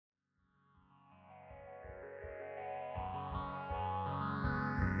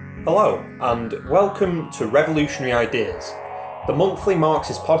Hello, and welcome to Revolutionary Ideas, the monthly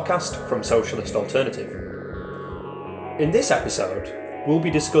Marxist podcast from Socialist Alternative. In this episode, we'll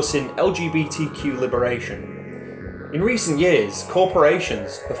be discussing LGBTQ liberation. In recent years,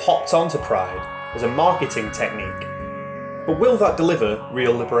 corporations have hopped onto Pride as a marketing technique. But will that deliver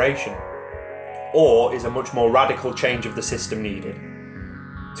real liberation? Or is a much more radical change of the system needed?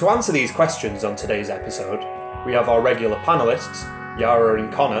 To answer these questions on today's episode, we have our regular panellists, Yara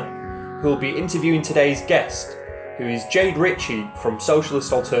and Connor, who will be interviewing today's guest, who is Jade Ritchie from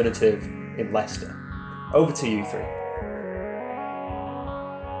Socialist Alternative in Leicester. Over to you three.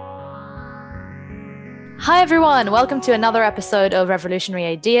 Hi everyone, welcome to another episode of Revolutionary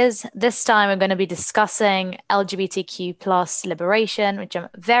Ideas. This time we're going to be discussing LGBTQ plus liberation, which I'm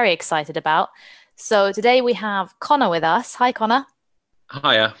very excited about. So today we have Connor with us. Hi Connor.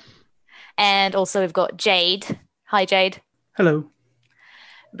 Hiya. And also we've got Jade. Hi Jade. Hello.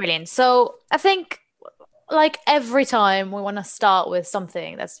 Brilliant. So I think like every time we want to start with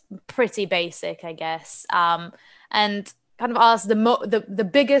something that's pretty basic, I guess, and kind of ask the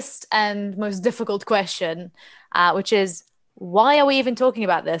biggest and most difficult question, which is, why are we even talking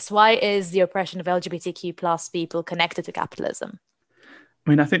about this? Why is the oppression of LGBTQ plus people connected to capitalism? I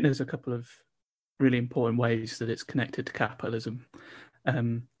mean, I think there's a couple of really important ways that it's connected to capitalism.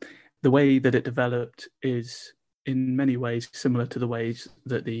 The way that it developed is in many ways similar to the ways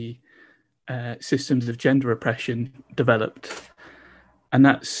that the systems of gender oppression developed. And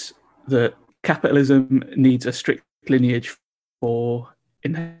that's that capitalism needs a strict lineage for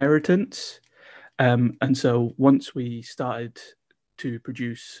inheritance. And so once we started to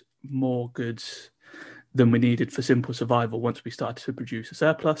produce more goods than we needed for simple survival, once we started to produce a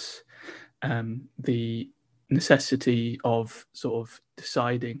surplus, the necessity of sort of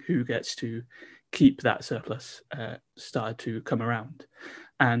deciding who gets to keep that surplus started to come around.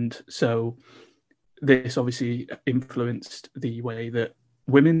 And so this obviously influenced the way that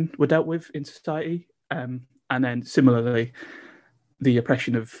women were dealt with in society. And then similarly, the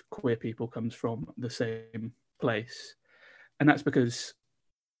oppression of queer people comes from the same place. And that's because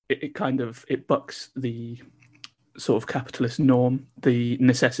it bucks the sort of capitalist norm, the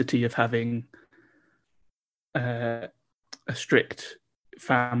necessity of having a strict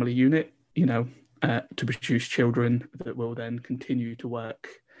family unit, to produce children that will then continue to work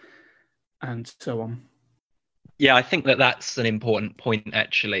and so on. Yeah, I think that's an important point,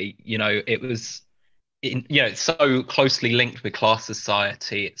 actually. It's so closely linked with class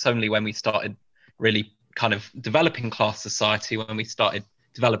society. It's only when we started really kind of developing class society, when we started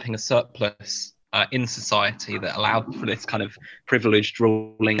developing a surplus in society that allowed for this kind of privileged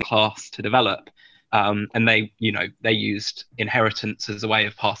ruling class to develop. And they used inheritance as a way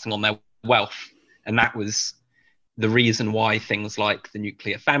of passing on their wealth. And that was the reason why things like the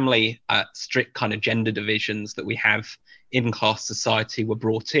nuclear family, strict kind of gender divisions that we have in class society were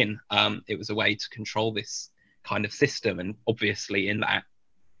brought in. It was a way to control this kind of system. And obviously in that,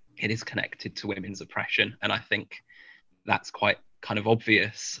 it is connected to women's oppression. And I think that's quite kind of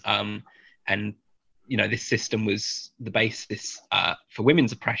obvious. This system was the basis for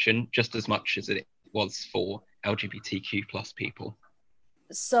women's oppression just as much as it was for LGBTQ plus people.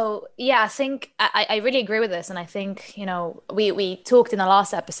 So, yeah, I think I really agree with this. And I think, we talked in the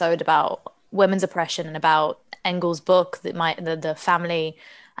last episode about women's oppression and about Engels' book, the family,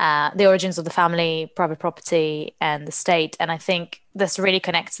 the origins of the family, private property and the state. And I think this really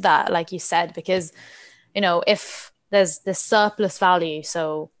connects to that, like you said, because, if there's this surplus value,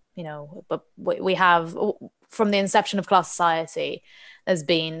 so, but we have, from the inception of class society, there's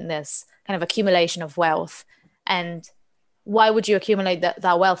been this kind of accumulation of wealth. And why would you accumulate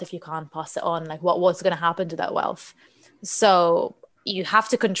that wealth if you can't pass it on? Like what's going to happen to that wealth? So you have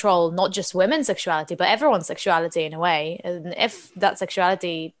to control not just women's sexuality, but everyone's sexuality in a way. And if that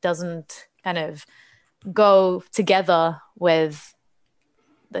sexuality doesn't kind of go together with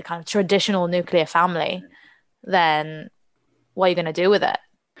the kind of traditional nuclear family, then what are you going to do with it?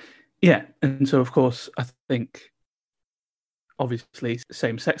 Yeah. And so, of course, I think, obviously,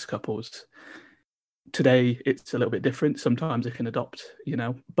 same-sex couples, today it's a little bit different. Sometimes they can adopt,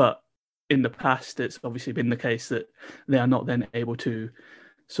 but in the past it's obviously been the case that they are not then able to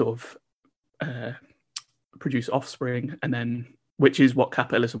sort of produce offspring, and then, which is what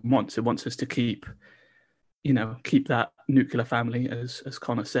capitalism wants. It wants us to keep that nuclear family, as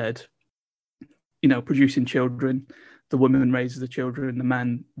Connor said, producing children. The woman raises the children, the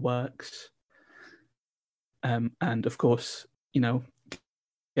man works. And of course,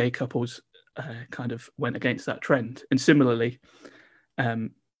 gay couples kind of went against that trend. And similarly,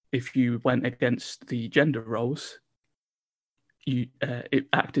 if you went against the gender roles, it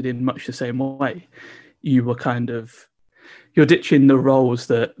acted in much the same way. You're ditching the roles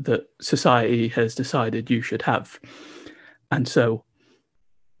that society has decided you should have. And so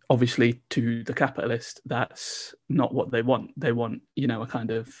obviously to the capitalist, that's not what they want. They want, a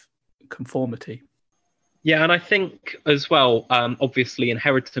kind of conformity. Yeah, and I think as well, obviously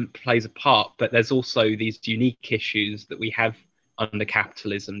inheritance plays a part, but there's also these unique issues that we have under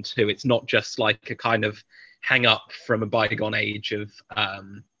capitalism too. It's not just like a kind of hang up from a bygone age of,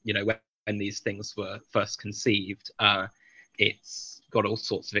 when these things were first conceived. It's got all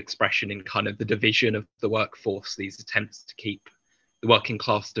sorts of expression in kind of the division of the workforce, these attempts to keep the working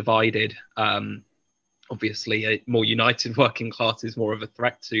class divided. Obviously, a more united working class is more of a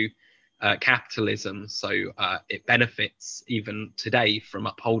threat to capitalism, so it benefits even today from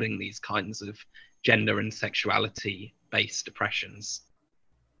upholding these kinds of gender and sexuality based oppressions.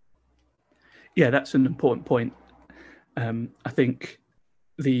 Yeah, that's an important point. I think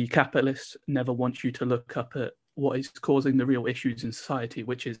the capitalists never want you to look up at what is causing the real issues in society,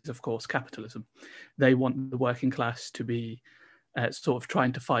 which is, of course, capitalism. They want the working class to be sort of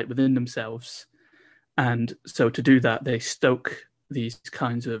trying to fight within themselves. And so to do that, they stoke these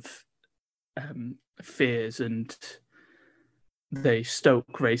kinds of fears, and they stoke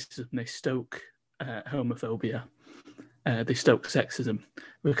racism, they stoke homophobia, they stoke sexism,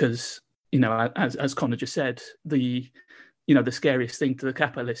 because as Connor just said, the scariest thing to the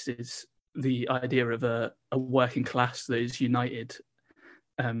capitalist is the idea of a working class that is united,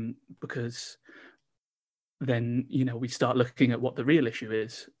 because then we start looking at what the real issue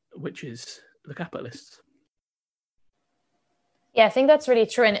is, which is the capitalists. Yeah, I think that's really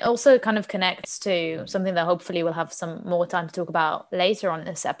true. And it also kind of connects to something that hopefully we'll have some more time to talk about later on in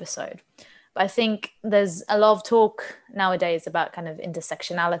this episode. But I think there's a lot of talk nowadays about kind of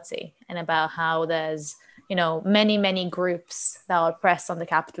intersectionality and about how there's, many, many groups that are oppressed under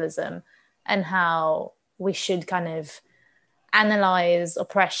capitalism, and how we should kind of analyze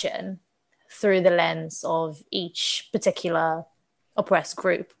oppression through the lens of each particular oppressed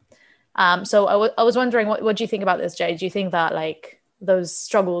group. So I was wondering, what do you think about this, Jay? Do you think that those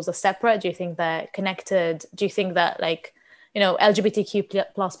struggles are separate? Do you think they're connected? Do you think that LGBTQ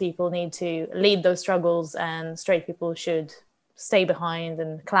plus people need to lead those struggles and straight people should stay behind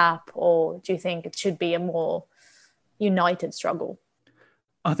and clap? Or do you think it should be a more united struggle?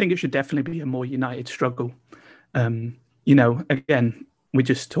 I think it should definitely be a more united struggle. Again, we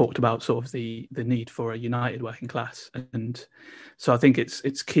just talked about sort of the need for a united working class. And so I think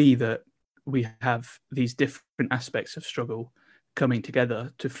it's key that we have these different aspects of struggle coming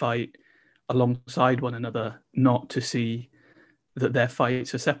together to fight alongside one another, not to see that their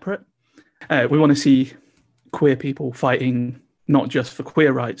fights are separate. We want to see queer people fighting not just for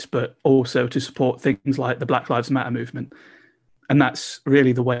queer rights, but also to support things like the Black Lives Matter movement. And that's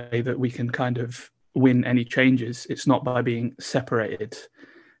really the way that we can kind of win any changes. It's not by being separated.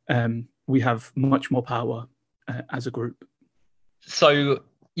 We have much more power as a group. So,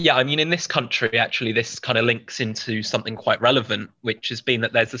 yeah, I mean, in this country, actually, this kind of links into something quite relevant, which has been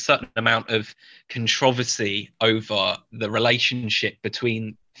that there's a certain amount of controversy over the relationship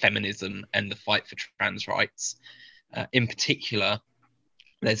between feminism and the fight for trans rights. In particular,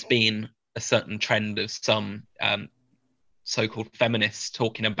 there's been a certain trend of some so-called feminists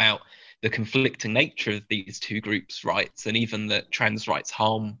talking about the conflicting nature of these two groups' rights, and even that trans rights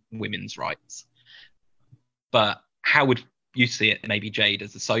harm women's rights. But how would you see it, maybe Jade,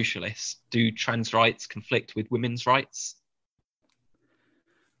 as a socialist? Do trans rights conflict with women's rights?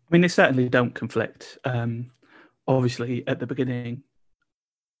 I mean, they certainly don't conflict. Obviously, at the beginning,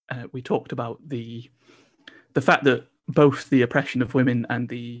 we talked about the fact that both the oppression of women and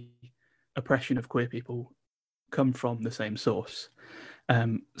the oppression of queer people come from the same source.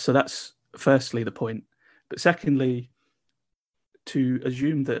 So that's firstly the point. But secondly, to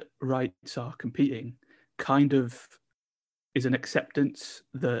assume that rights are competing kind of is an acceptance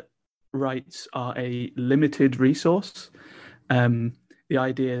that rights are a limited resource. The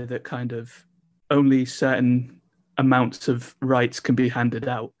idea that kind of only certain amounts of rights can be handed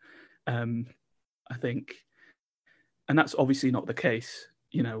out, I think. And that's obviously not the case.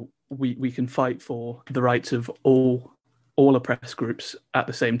 We can fight for the rights of all oppressed groups at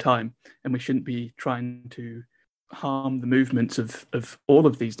the same time, and we shouldn't be trying to harm the movements of all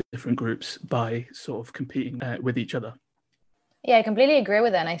of these different groups by sort of competing with each other. Yeah, I completely agree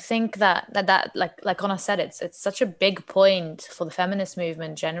with that. And I think that like Connor said, it's such a big point for the feminist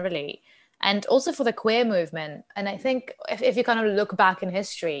movement generally, and also for the queer movement. And I think if you kind of look back in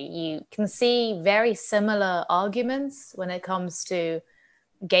history, you can see very similar arguments when it comes to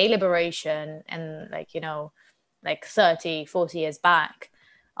gay liberation and like 30, 40 years back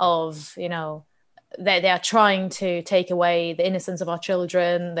of, you know, they are trying to take away the innocence of our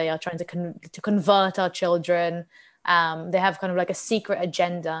children. They are trying to convert our children. They have kind of like a secret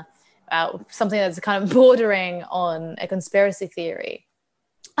agenda, something that's kind of bordering on a conspiracy theory.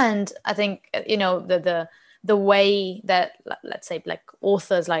 And I think, you know, the way that, let's say, like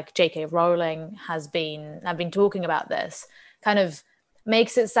authors like J.K. Rowling have been talking about this kind of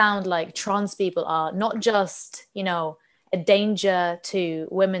makes it sound like trans people are not just, you know, a danger to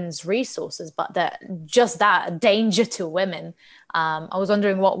women's resources, but a danger to women. I was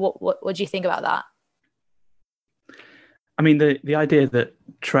wondering what do you think about that? I mean, the idea that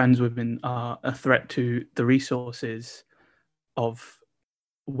trans women are a threat to the resources of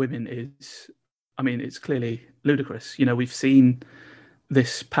women is, I mean, it's clearly ludicrous. You know, we've seen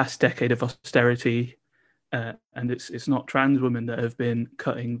this past decade of austerity, and it's not trans women that have been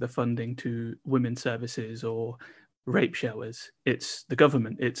cutting the funding to women's services or rape showers. It's the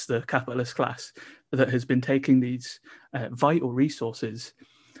government, it's the capitalist class that has been taking these vital resources.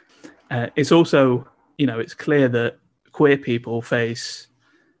 It's also, you know, it's clear that queer people face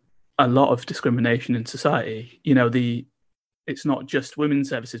a lot of discrimination in society. You know, it's not just women's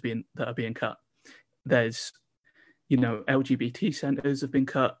services that are being cut. There's, you know, LGBT centres have been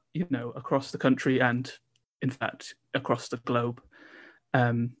cut, you know, across the country and, in fact, across the globe.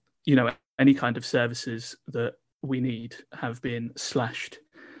 You know, any kind of services that we need have been slashed.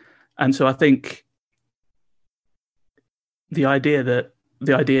 And so I think the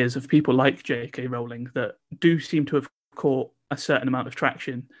ideas of people like J.K. Rowling that do seem to have caught a certain amount of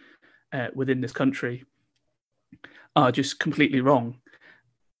traction within this country are just completely wrong.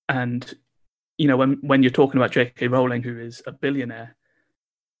 And, you know, when you're talking about J.K. Rowling, who is a billionaire,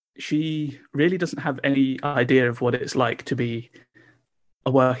 she really doesn't have any idea of what it's like to be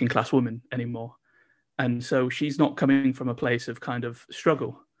a working class woman anymore. And so she's not coming from a place of kind of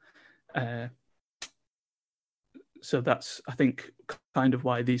struggle. So that's, I think, kind of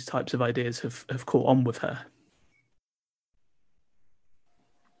why these types of ideas have caught on with her.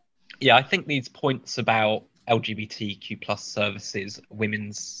 Yeah, I think these points about LGBTQ plus services,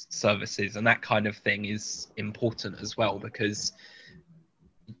 women's services, and that kind of thing is important as well, because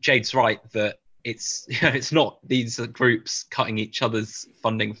Jade's right that it's, you know, it's not these groups cutting each other's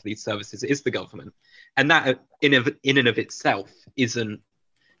funding for these services, it is the government. And that in and of itself isn't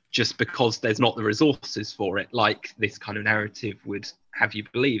just because there's not the resources for it, like this kind of narrative would have you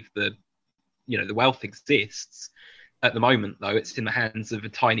believe. The wealth exists. At the moment, though, it's in the hands of a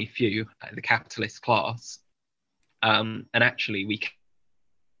tiny few, the capitalist class. And actually, we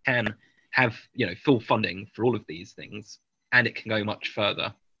can have, you know, full funding for all of these things, and it can go much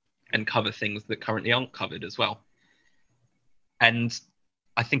further and cover things that currently aren't covered as well. And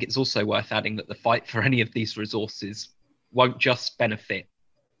I think it's also worth adding that the fight for any of these resources won't just benefit,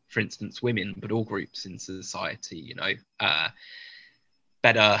 for instance, women, but all groups in society. You know,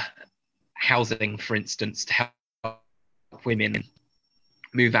 better housing, for instance, to help women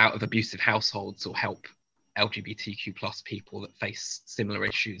move out of abusive households, or help LGBTQ plus people that face similar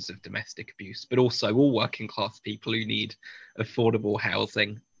issues of domestic abuse, but also all working class people who need affordable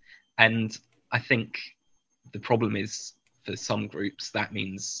housing. And I think the problem is, for some groups, that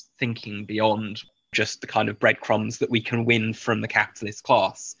means thinking beyond just the kind of breadcrumbs that we can win from the capitalist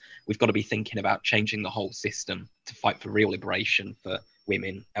class. We've got to be thinking about changing the whole system to fight for real liberation for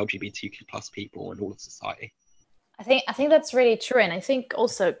women, LGBTQ plus people, and all of society. I think that's really true. And I think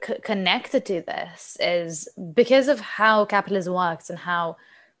also connected to this is because of how capitalism works and how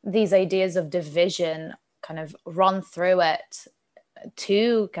these ideas of division kind of run through it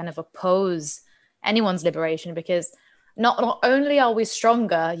to kind of oppose anyone's liberation, because not only are we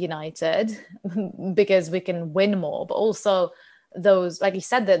stronger united because we can win more, but also those, like you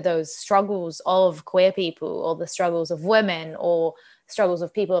said, that those struggles of queer people, or the struggles of women, or struggles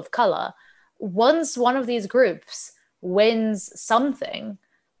of people of color, once one of these groups wins something,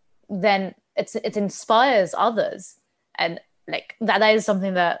 then it inspires others. And like that is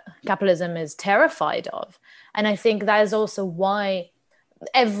something that capitalism is terrified of. And I think that is also why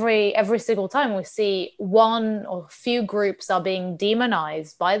every single time we see one or few groups are being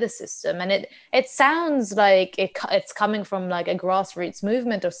demonized by the system, and it sounds like it's coming from like a grassroots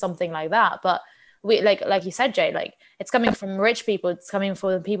movement or something like that, but we like you said, Jay, like it's coming from rich people, it's coming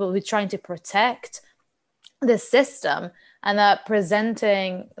from the people who are trying to protect the system, and they're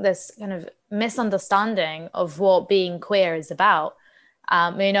presenting this kind of misunderstanding of what being queer is about.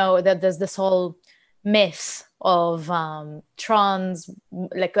 You know, that there's this whole myth of trans,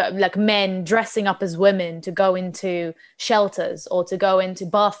 like men dressing up as women to go into shelters or to go into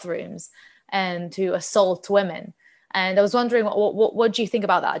bathrooms, and to assault women. And I was wondering, what do you think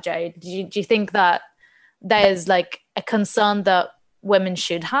about that, Jay? Do you think that there's like a concern that women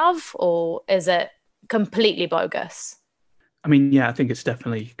should have, or is it completely bogus? I mean, yeah, I think it's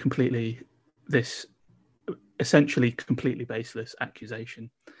definitely essentially completely baseless accusation.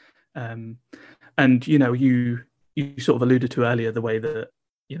 And, you sort of alluded to earlier the way that,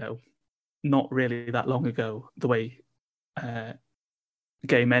 not really that long ago, the way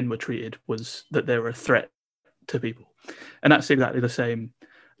gay men were treated was that they were a threat to people. And that's exactly the same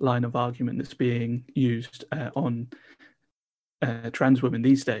line of argument that's being used on trans women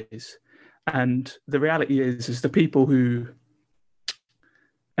these days. And the reality is the people who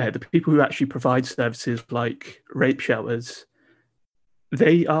actually provide services like rape shelters,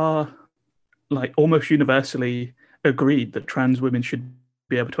 they are like almost universally agreed that trans women should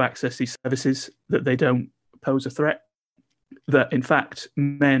be able to access these services, that they don't pose a threat, that in fact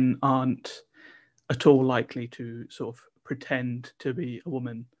men aren't at all likely to sort of pretend to be a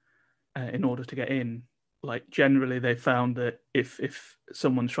woman in order to get in. Like generally they found that if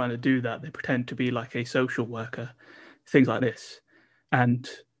someone's trying to do that, they pretend to be like a social worker, things like this. And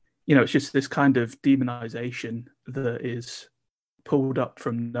it's just this kind of demonization that is pulled up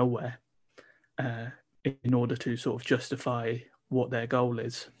from nowhere in order to sort of justify what their goal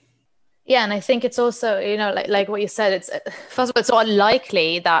is. Yeah, and I think it's also, like what you said, it's first of all, it's so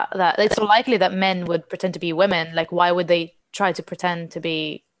unlikely that it's so likely that men would pretend to be women. Like, why would they try to pretend to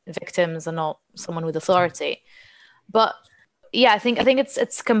be victims and not someone with authority? But yeah, I think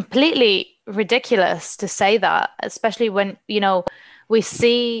it's completely ridiculous to say that, especially when we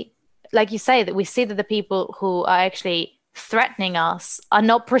see, like you say, that we see that the people who are actually threatening us are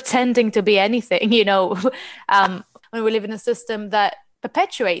not pretending to be anything. When we live in a system that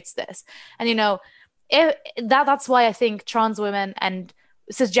perpetuates this, and that's why I think trans women and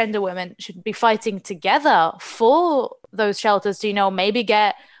cisgender women should be fighting together for those shelters to maybe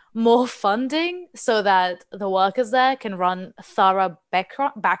get more funding so that the workers there can run thorough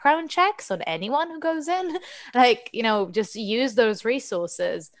background checks on anyone who goes in, just use those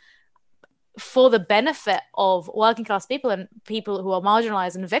resources for the benefit of working class people and people who are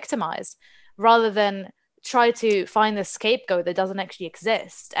marginalized and victimized, rather than try to find the scapegoat that doesn't actually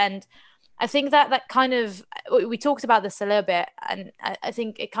exist. And I think that kind of, we talked about this a little bit, and I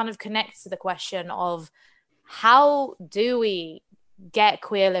think it kind of connects to the question of how do we get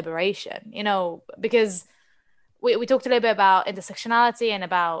queer liberation, because we talked a little bit about intersectionality and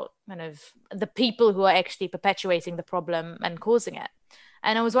about kind of the people who are actually perpetuating the problem and causing it.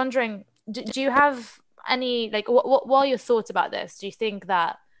 And I was wondering, do you have any, what are your thoughts about this? Do you think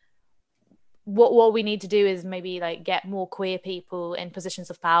that what we need to do is maybe get more queer people in positions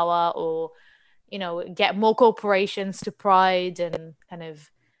of power, or get more corporations to Pride and kind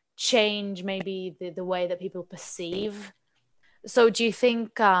of change maybe the way that people perceive? So do you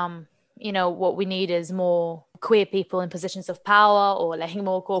think what we need is more queer people in positions of power, or letting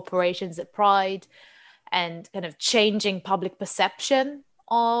more corporations at Pride, and kind of changing public perception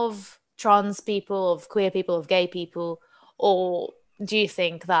of trans people, of queer people, of gay people? Or do you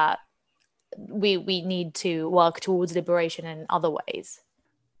think that we need to work towards liberation in other ways?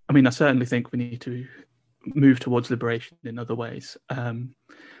 I mean, I certainly think we need to move towards liberation in other ways. I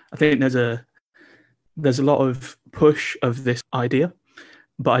think there's a lot of push of this idea,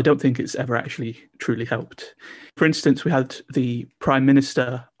 but I don't think it's ever actually truly helped. For instance, we had the Prime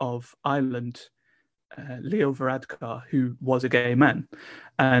Minister of Ireland, Leo Varadkar, who was a gay man,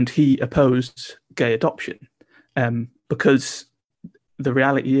 and he opposed gay adoption because the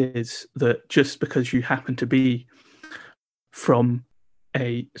reality is that just because you happen to be from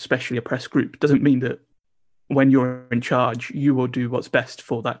a specially oppressed group doesn't mean that when you're in charge, you will do what's best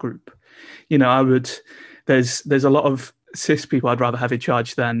for that group. There's a lot of cis people I'd rather have in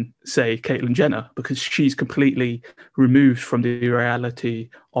charge than, say, Caitlyn Jenner, because she's completely removed from the reality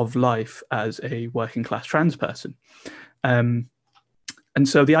of life as a working class trans person. And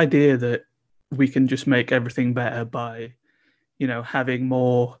so the idea that we can just make everything better by having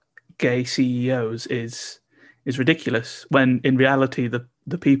more gay CEOs is ridiculous, when in reality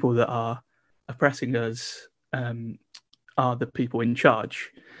the people that are oppressing us are the people in charge.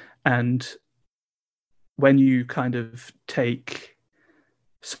 And when you kind of take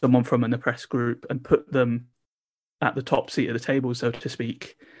someone from an oppressed group and put them at the top seat of the table, so to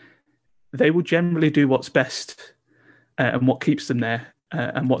speak, they will generally do what's best and what keeps them there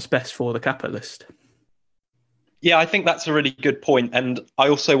and what's best for the capitalist. Yeah, I think that's a really good point. And I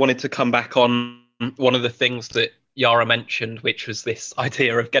also wanted to come back on one of the things that Yara mentioned, which was this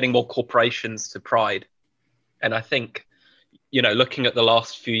idea of getting more corporations to Pride. And I think looking at the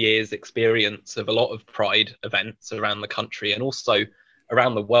last few years' experience of a lot of Pride events around the country and also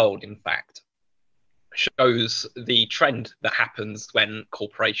around the world, in fact, shows the trend that happens when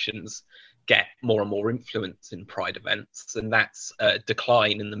corporations get more and more influence in Pride events. And that's a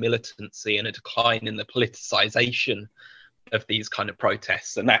decline in the militancy and a decline in the politicization of these kind of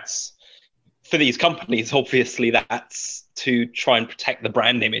protests. And that's, for these companies, obviously, that's to try and protect the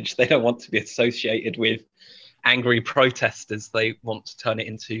brand image. They don't want to be associated with angry protesters. They want to turn it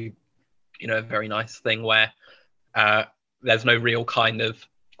into, a very nice thing where there's no real kind of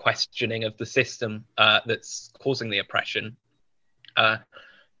questioning of the system that's causing the oppression.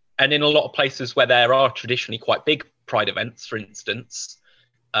 And in a lot of places where there are traditionally quite big Pride events, for instance,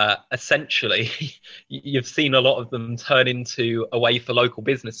 essentially, you've seen a lot of them turn into a way for local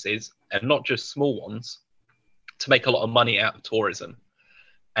businesses, and not just small ones, to make a lot of money out of tourism.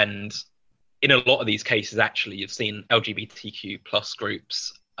 And in a lot of these cases, actually, you've seen LGBTQ plus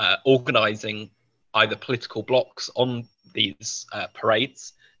groups organising either political blocks on these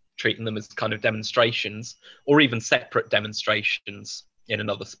parades, treating them as kind of demonstrations, or even separate demonstrations in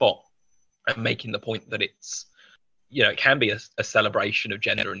another spot, and making the point that it's, it can be a celebration of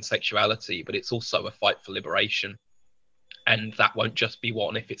gender and sexuality, but it's also a fight for liberation. And that won't just be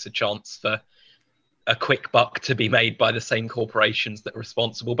one if it's a chance for a quick buck to be made by the same corporations that are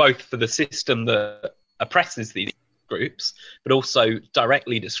responsible both for the system that oppresses these groups, but also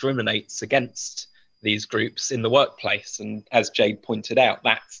directly discriminates against these groups in the workplace. And as Jade pointed out,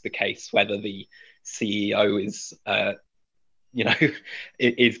 that's the case whether the CEO is,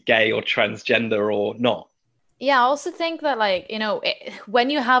 is gay or transgender or not. Yeah, I also think that,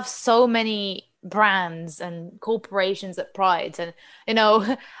 when you have so many brands and corporations at Pride,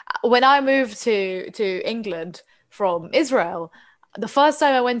 and when I moved to England from Israel, the first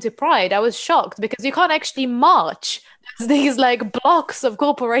time I went to Pride, I was shocked because you can't actually march. There's these blocks of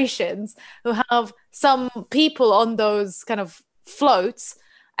corporations who have some people on those kind of floats,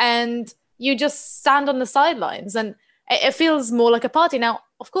 and you just stand on the sidelines, and it feels more like a party. Now,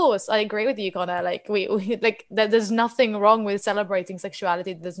 of course, I agree with you, Connor. There's nothing wrong with celebrating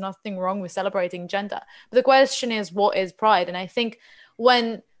sexuality. There's nothing wrong with celebrating gender. But the question is, what is Pride? And I think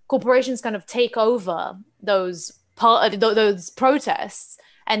when corporations kind of take over those protests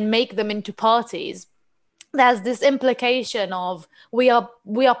and make them into parties, there's this implication of we are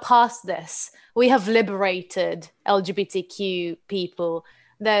past this. We have liberated LGBTQ people.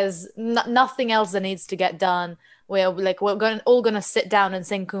 There's nothing else that needs to get done. We're all gonna sit down and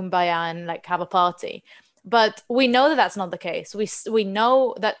sing Kumbaya and have a party. But we know that that's not the case. We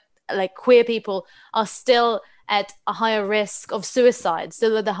know that queer people are still at a higher risk of suicide,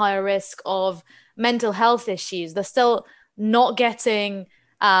 still at the higher risk of mental health issues. They're still not getting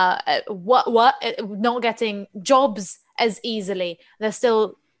not getting jobs as easily. They're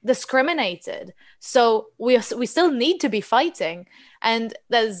still discriminated. So we still need to be fighting, and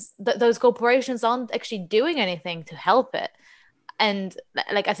those corporations aren't actually doing anything to help it. And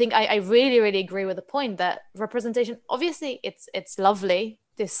I think I really, really agree with the point that representation, obviously it's lovely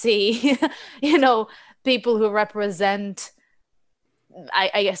to see people who represent,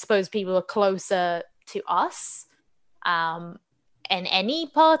 I suppose, people who are closer to us in any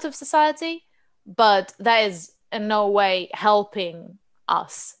part of society, but that is in no way helping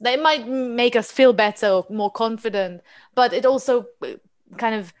us. They might make us feel better or more confident, but it also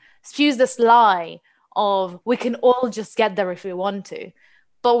kind of spews this lie of we can all just get there if we want to,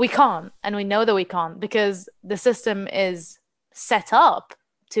 but we can't, and we know that we can't, because the system is set up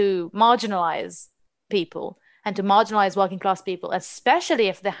to marginalize people and to marginalize working class people, especially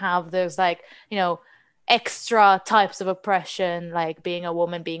if they have those extra types of oppression, like being a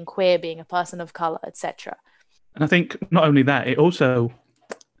woman, being queer, being a person of color, etc. And I think not only that,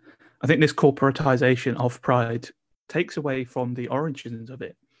 I think this corporatization of Pride takes away from the origins of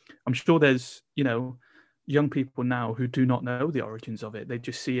it. I'm sure there's, young people now who do not know the origins of it. They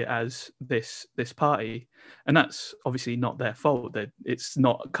just see it as this party, and that's obviously not their fault. It's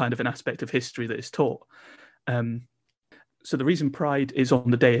not kind of an aspect of history that is taught. So the reason Pride is on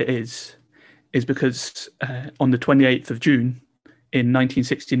the day it is because on the 28th of June in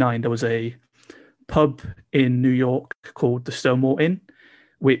 1969, there was a pub in New York called the Stonewall Inn,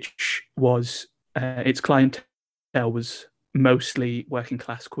 which was its clientele was mostly working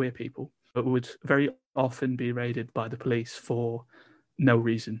class queer people, but would very often be raided by the police for no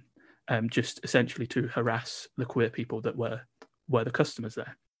reason, just essentially to harass the queer people that were the customers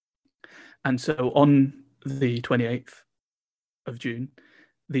there. And so on the 28th of June,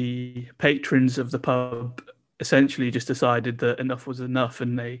 the patrons of the pub essentially just decided that enough was enough,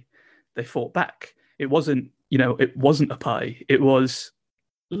 and they fought back. It wasn't it wasn't a party. It was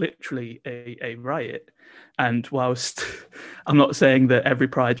literally a riot. And whilst I'm not saying that every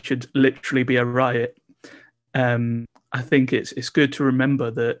pride should literally be a riot, I think it's good to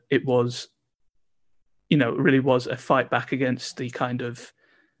remember that it was, it really was a fight back against the kind of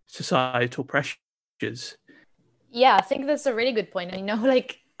societal pressures. Yeah, I think that's a really good point. And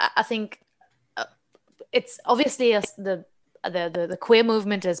I think it's obviously the queer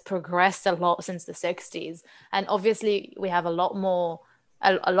movement has progressed a lot since the 60s, and obviously we have a lot more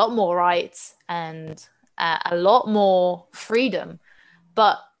rights and a lot more freedom,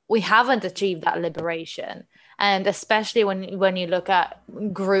 but we haven't achieved that liberation. And especially when you look at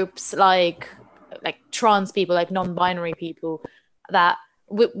groups like trans people, like non-binary people, that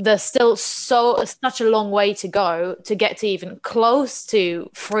there's still such a long way to go to get to even close to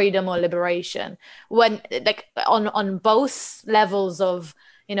freedom or liberation, when on both levels of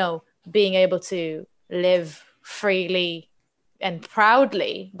being able to live freely and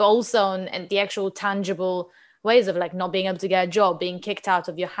proudly, but also in the actual tangible ways of not being able to get a job, being kicked out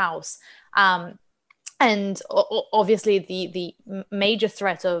of your house, and obviously the major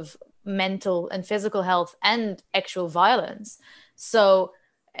threat of mental and physical health and actual violence. So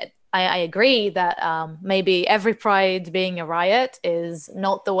I agree that maybe every pride being a riot is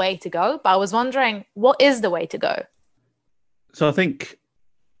not the way to go, but I was wondering, what is the way to go? So I think,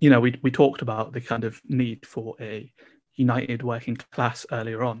 we talked about the kind of need for a united working class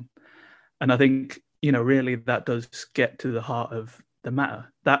earlier on. And I think, really that does get to the heart of the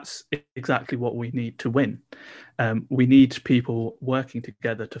matter. That's exactly what we need to win. We need people working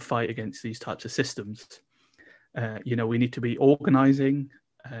together to fight against these types of systems. We need to be organising,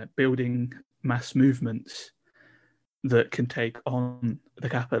 building mass movements that can take on the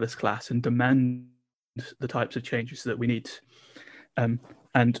capitalist class and demand the types of changes that we need.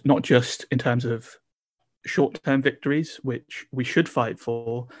 And not just in terms of short-term victories, which we should fight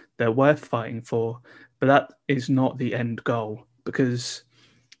for, they're worth fighting for, but that is not the end goal. Because,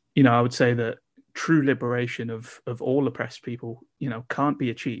 I would say that true liberation of all oppressed people, can't be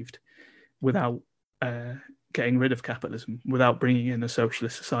achieved without getting rid of capitalism, without bringing in a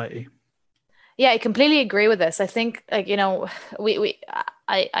socialist society. Yeah, I completely agree with this. I think, I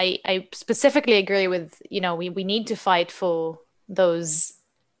specifically agree with, we need to fight for those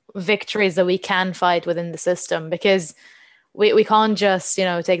victories that we can fight within the system, because we can't just,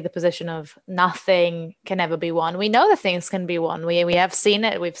 take the position of nothing can ever be won. We know that things can be won. We have seen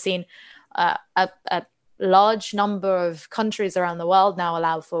it. We've seen a large number of countries around the world now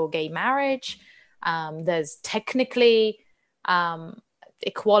allow for gay marriage. There's technically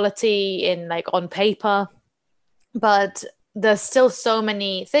equality on paper, but there's still so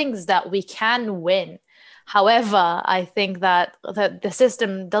many things that we can win. However, I think that the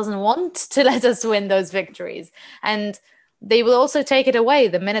system doesn't want to let us win those victories, and they will also take it away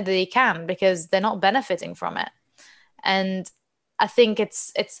the minute that they can, because they're not benefiting from it. And I think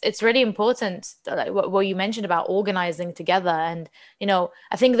it's really important, what you mentioned about organizing together. And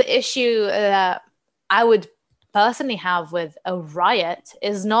I think the issue that I would personally have with a riot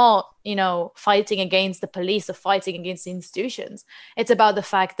is not fighting against the police or fighting against the institutions. It's about the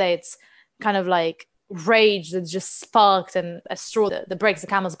fact that it's kind of like rage that's just sparked and a straw that breaks the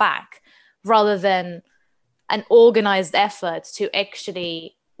camel's back, rather than an organized effort to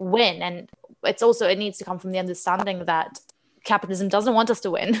actually win. And it needs to come from the understanding that capitalism doesn't want us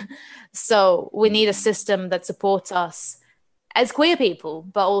to win. So we need a system that supports us as queer people,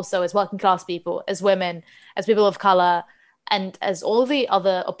 but also as working class people, as women, as people of color, and as all the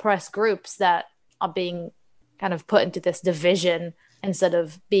other oppressed groups that are being kind of put into this division, instead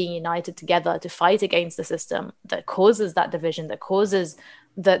of being united together to fight against the system that causes that division, that causes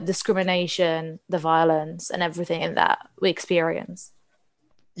the discrimination, the violence, and everything that we experience.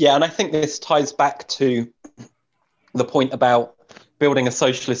 Yeah, and I think this ties back to the point about building a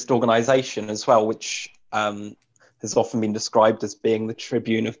socialist organisation as well, which has often been described as being the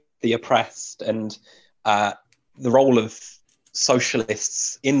tribune of the oppressed. And the role of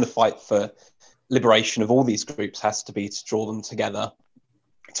socialists in the fight for liberation of all these groups has to be to draw them together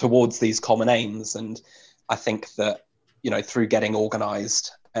towards these common aims. And I think that, through getting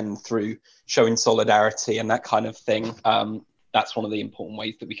organised and through showing solidarity and that kind of thing, that's one of the important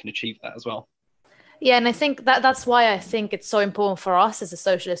ways that we can achieve that as well. Yeah, and I think that's why I think it's so important for us as a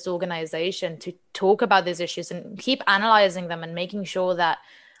socialist organization to talk about these issues and keep analyzing them and making sure that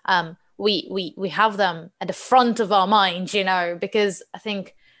we have them at the front of our mind, because I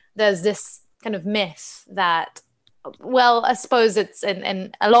think there's this kind of myth that, well, I suppose it's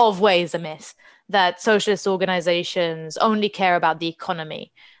in a lot of ways a myth, that socialist organizations only care about the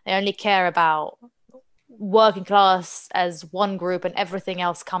economy. They only care about working class as one group and everything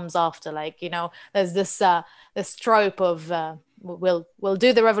else comes after. Like, there's this trope of we'll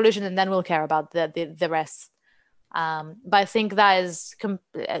do the revolution and then we'll care about the rest. But I think that is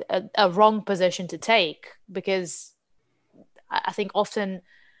a wrong position to take, because I think often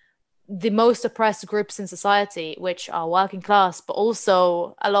the most oppressed groups in society, which are working class, but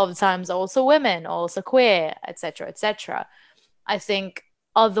also a lot of the times are also women, also queer, etc., I think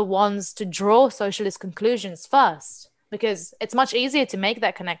are the ones to draw socialist conclusions first, because it's much easier to make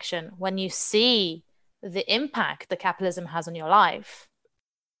that connection when you see the impact that capitalism has on your life.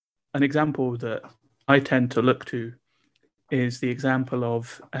 An example that I tend to look to is the example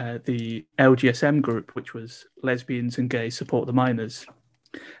of the LGSM group, which was Lesbians and Gays Support the Miners.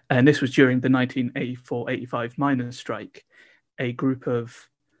 And this was during the 1984-85 miners' strike. A group of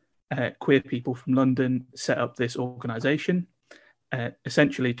queer people from London set up this organisation,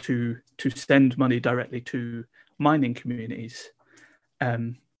 essentially to send money directly to mining communities.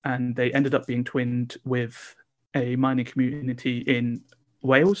 And they ended up being twinned with a mining community in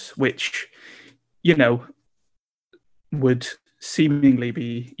Wales, which, would seemingly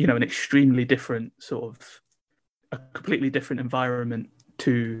be, an extremely different a completely different environment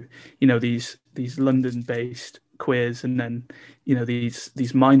to, these London-based queers, and then,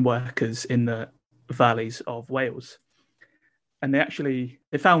 these mine workers in the valleys of Wales. And they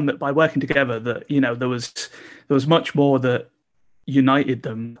found that by working together, that there was much more that united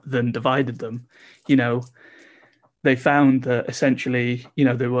them than divided them. They found that essentially,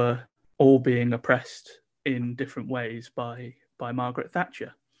 they were all being oppressed in different ways by Margaret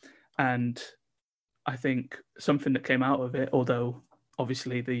Thatcher. And I think something that came out of it, although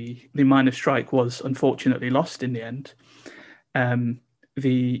obviously the miners' strike was unfortunately lost in the end,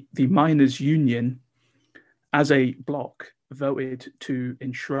 the miners' union as a bloc voted to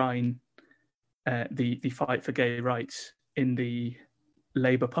enshrine the fight for gay rights in the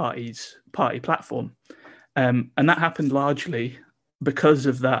Labour Party's party platform. And that happened largely because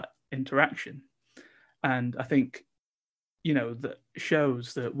of that interaction. And I think, that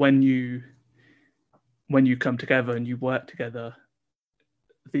shows that when you come together and you work together,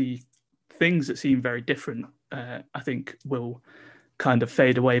 the things that seem very different, I think, will kind of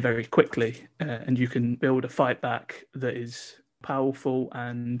fade away very quickly, and you can build a fight back that is powerful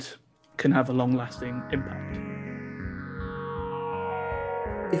and can have a long-lasting impact.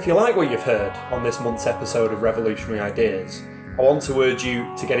 If you like what you've heard on this month's episode of Revolutionary Ideas, I want to urge you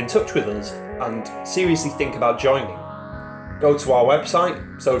to get in touch with us and seriously think about joining. Go to our website,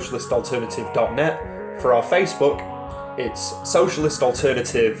 socialistalternative.net. For our Facebook, it's Socialist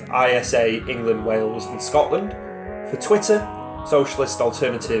Alternative ISA England, Wales and Scotland. For Twitter, Socialist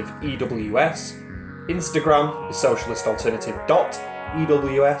Alternative EWS. Instagram is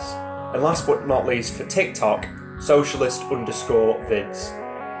socialistalternative.ews. And last but not least, for TikTok, socialist_vids.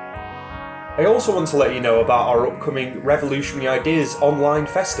 I also want to let you know about our upcoming Revolutionary Ideas online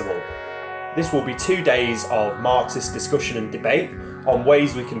festival. This will be 2 days of Marxist discussion and debate on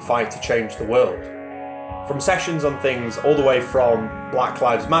ways we can fight to change the world. From sessions on things all the way from Black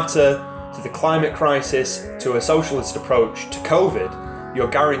Lives Matter to the climate crisis to a socialist approach to COVID, you're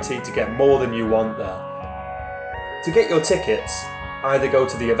guaranteed to get more than you want there. To get your tickets, either go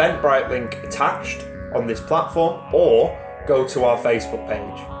to the Eventbrite link attached on this platform or go to our Facebook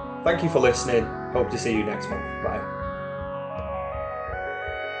page. Thank you for listening. Hope to see you next month. Bye.